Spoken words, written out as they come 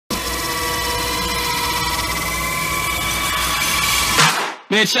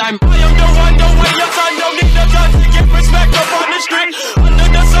Bitch, I am the one, don't wait your son, don't need a gun to get respect up on the street. Under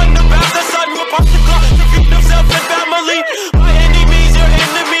the sun, the bastard son will pop the clock to feed themselves and family. My enemies, your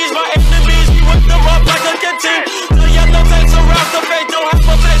enemies, my enemies, we whip them up like a canteen. The yellow tanks around the face, don't have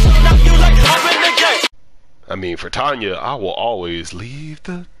a face, don't knock you like up in the gate. I mean, for Tanya, I will always leave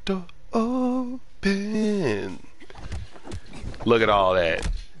the door open. Look at all that.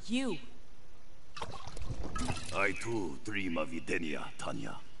 You. I too dream of Edenia,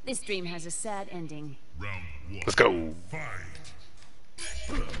 Tanya. This dream has a sad ending. Round one. Let's go. Fight.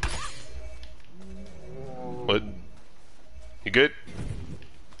 What? You good?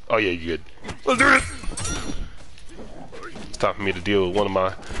 Oh yeah, you good. Let's do it! It's time for me to deal with one of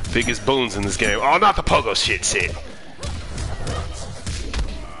my biggest boons in this game. Oh, not the pogo shit.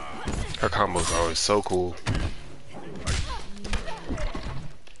 Her combos are always so cool.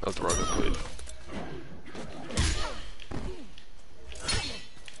 That was the wrong input.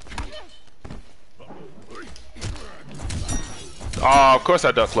 Oh, of course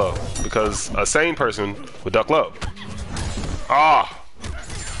I duck low, because a sane person would duck low. Ah!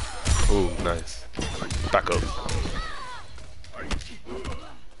 Ooh, nice. Back up.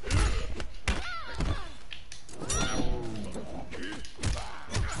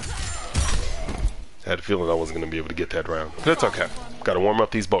 I had a feeling I wasn't going to be able to get that round. But that's okay. Got to warm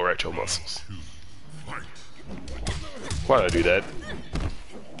up these borracho muscles. Why did I do that?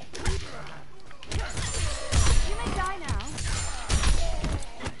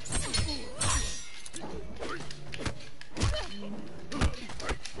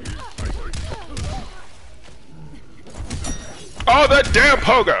 Oh, that damn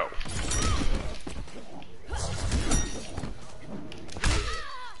pogo!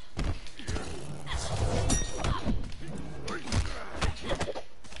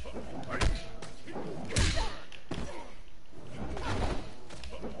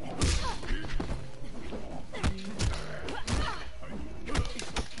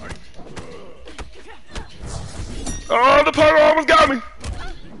 Oh, the pogo almost got me!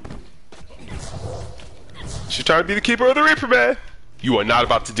 She's trying to be the keeper of the Reaper, man. You are not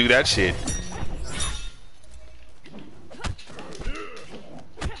about to do that shit.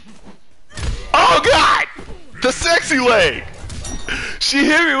 Oh God! The sexy leg! She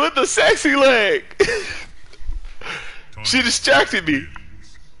hit me with the sexy leg! She distracted me.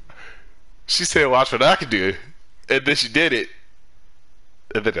 She said, watch what I can do. And then she did it.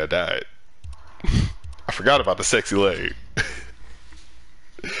 And then I died. I forgot about the sexy leg.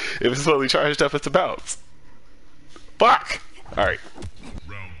 It was slowly charged up, it's a bounce. Fuck! Alright.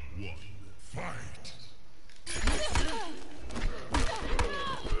 Round one. Fight.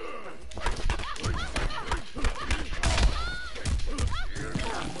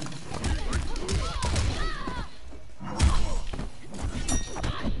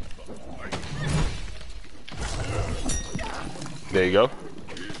 There you go.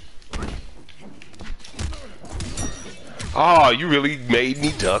 Oh, you really made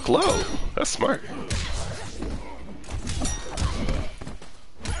me duck low. That's smart.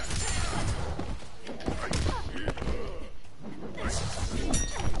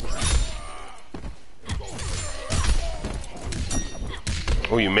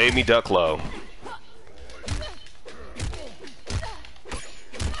 Oh, you made me duck low.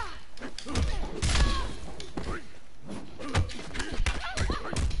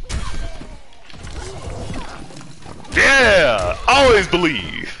 Yeah! Always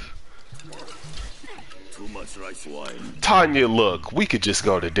believe. Too much rice wine. Tanya, look, we could just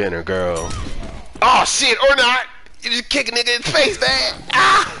go to dinner, girl. Oh shit, or not! You just kick a nigga in the face, man!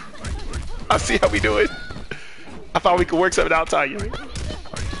 Ah! I see how we do it. I thought we could work something out, Tanya.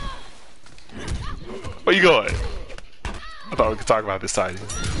 Where you going? I thought we could talk about this, Tanya.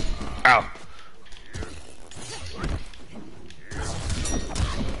 Ow.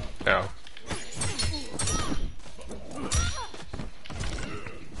 Ow.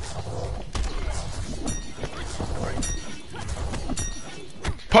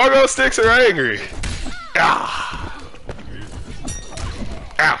 Pogo sticks are angry. Ah.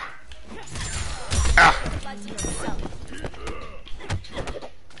 Ow. Ow.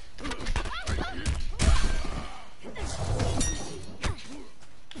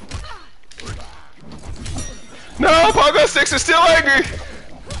 No, Pogo sticks are still angry.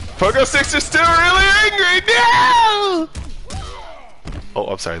 Pogo sticks are still really angry. No. Oh,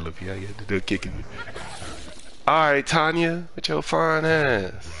 I'm sorry, Luffy. I had to do a kick in me. Alright, Tanya, with your fine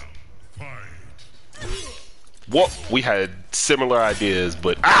ass. What? We had similar ideas,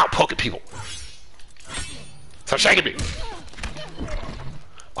 but ow, poking people. Stop shaking me.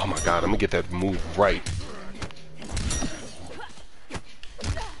 Oh my god, I'm gonna get that move right.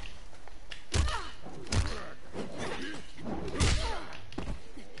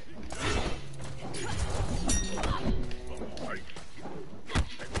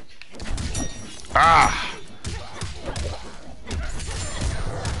 Ah!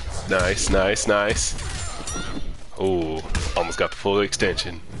 Nice, nice, nice. Ooh, almost got the full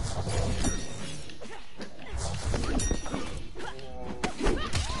extension.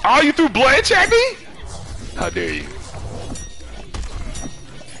 Oh, you threw Blanche at me? How dare you?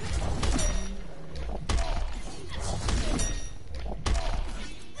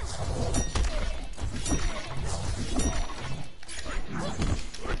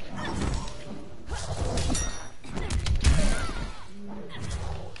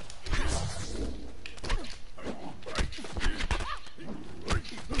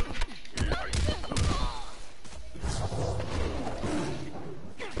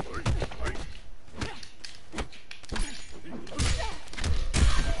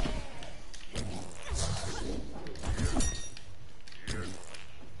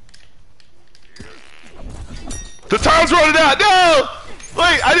 The time's running out. No!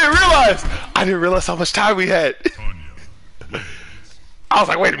 Wait, I didn't realize how much time we had. I was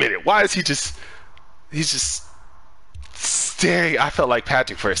like, wait a minute. Why is he's just staring. I felt like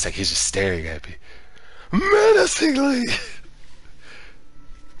Patrick for a second. He's just staring at me menacingly.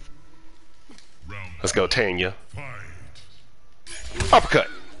 Let's go, Tanya. Uppercut.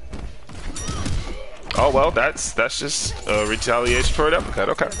 Oh well, that's just a retaliation for an uppercut.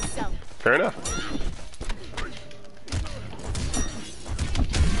 Okay, fair enough.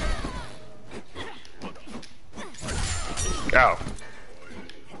 Ow.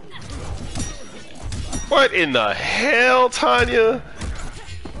 What in the hell, Tanya?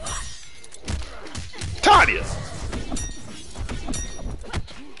 Tanya!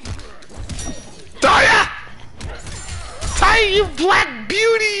 Tanya! Tanya, you black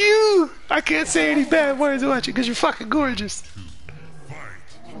beauty, you! I can't say any bad words about you because you're fucking gorgeous.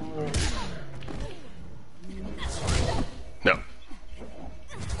 No.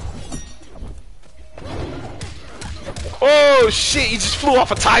 Oh shit, he just flew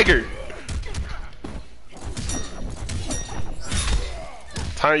off a tiger.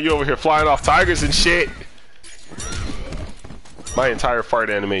 Tanya, you over here flying off tigers and shit. My entire fart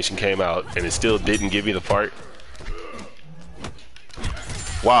animation came out and it still didn't give me the fart.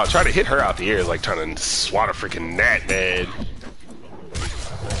 Wow, trying to hit her out the air is like trying to swat a freaking gnat, man.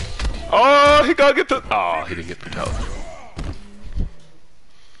 Oh, he gonna get the... Oh, he didn't get the toe.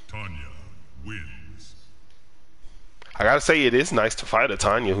 I gotta say, it is nice to fight a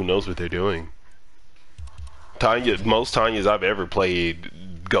Tanya who knows what they're doing. Most Tanyas I've ever played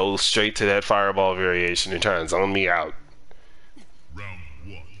go straight to that fireball variation and try and zone me out. Round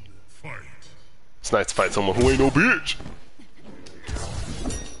 1, fight. It's nice to fight someone who ain't no bitch.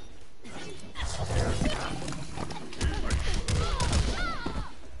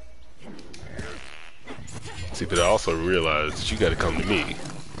 See, but I also realized that you gotta come to me.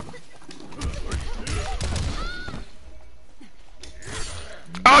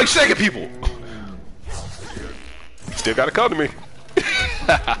 Oh, he's shaking people! Still gotta come to me.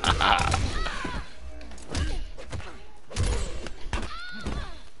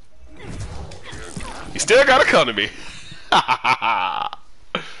 You still gotta come to me. Did I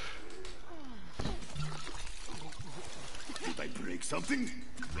break something?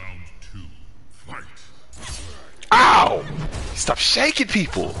 Round 2, fight. Ow! Stop shaking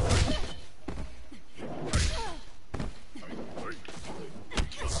people.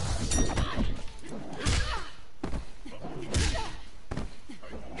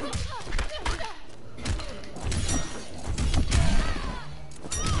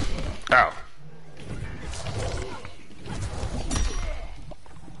 Ow.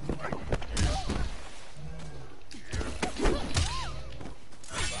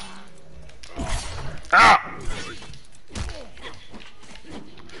 Ow!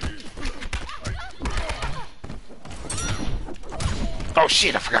 Oh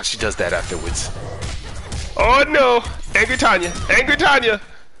shit, I forgot she does that afterwards. Oh no! Angry Tanya! Angry Tanya!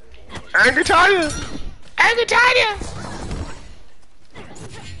 Angry Tanya! Angry Tanya!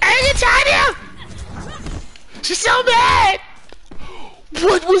 Angry Tanya! She's so mad!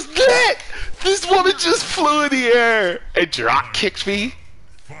 What was that? This woman just flew in the air and drop kicked me.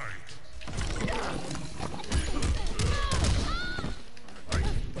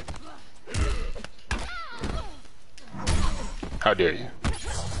 How dare you?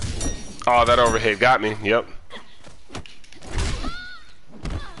 Oh, that overhead got me. Yep.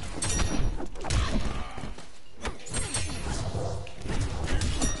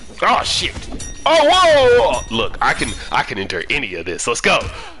 Oh shit! Oh whoa! Look, I can endure any of this. Let's go.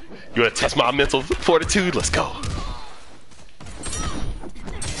 You wanna test my mental fortitude? Let's go.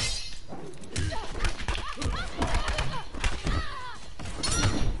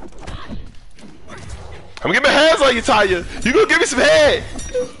 I'm gonna get my hands on you, Tanya. You gonna give me some head?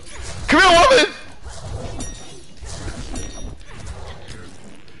 Come here, woman.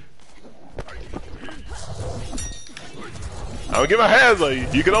 I'm gonna get my hands on you.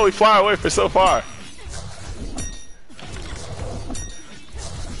 You can only fly away for so far.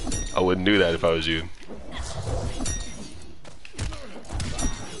 I wouldn't do that if I was you.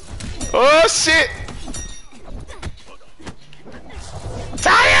 Oh shit!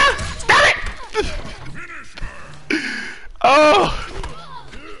 Tanya! Stop it! Oh!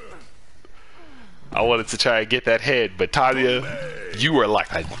 I wanted to try and get that head, but Tanya, you were like,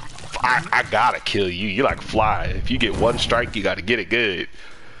 I gotta kill you. You like fly. If you get one strike, you gotta get it good.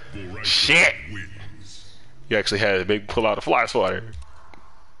 Shit! You actually had to make pull out a fly swatter.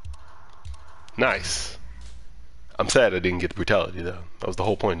 Nice. I'm sad I didn't get the brutality though. That was the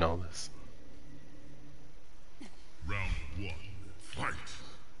whole point in all this. Round 1, fight.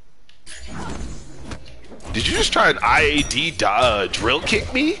 Did you just try an IAD drill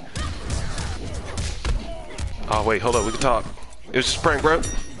kick me? Oh wait, hold up, we can talk. It was just a prank, bro.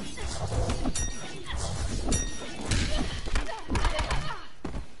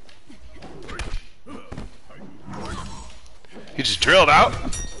 He just drilled out.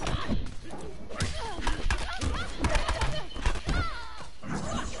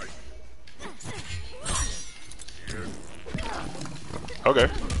 Okay.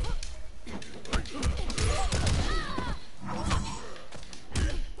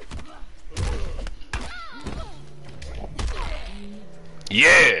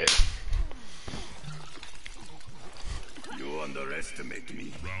 Yeah. You underestimate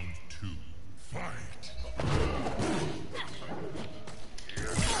me. Round 2, fight.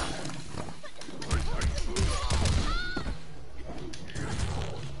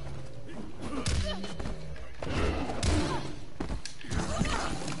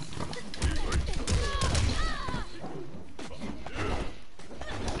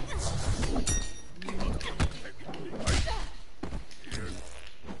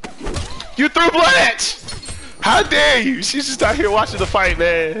 You threw Blanche! How dare you? She's just out here watching the fight,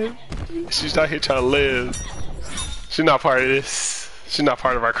 man. She's out here trying to live. She's not part of this. She's not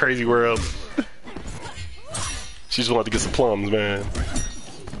part of our crazy world. She just wanted to get some plums, man.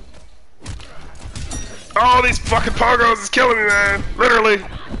 Oh, these fucking pogos is killing me, man. Literally.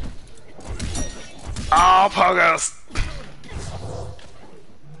 Oh, pogos.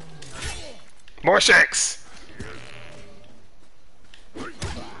 More shakes.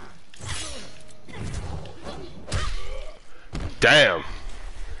 Damn.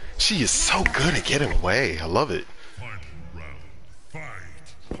 She is so good at getting away. I love it. Final round, fight.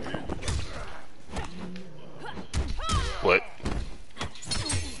 What?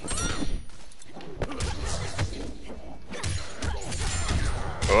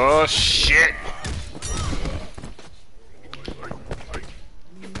 Oh, shit.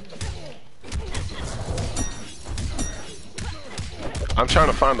 I'm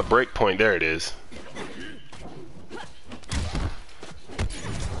trying to find the break point. There it is.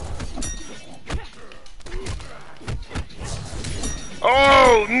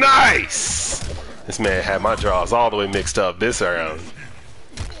 Oh, nice! This man had my draws all the way mixed up this round.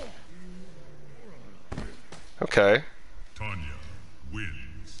 Okay. Tanya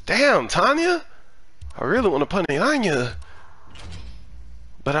wins. Damn, Tanya! I really want to put Anya,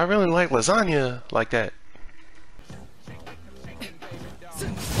 but I really like lasagna like that.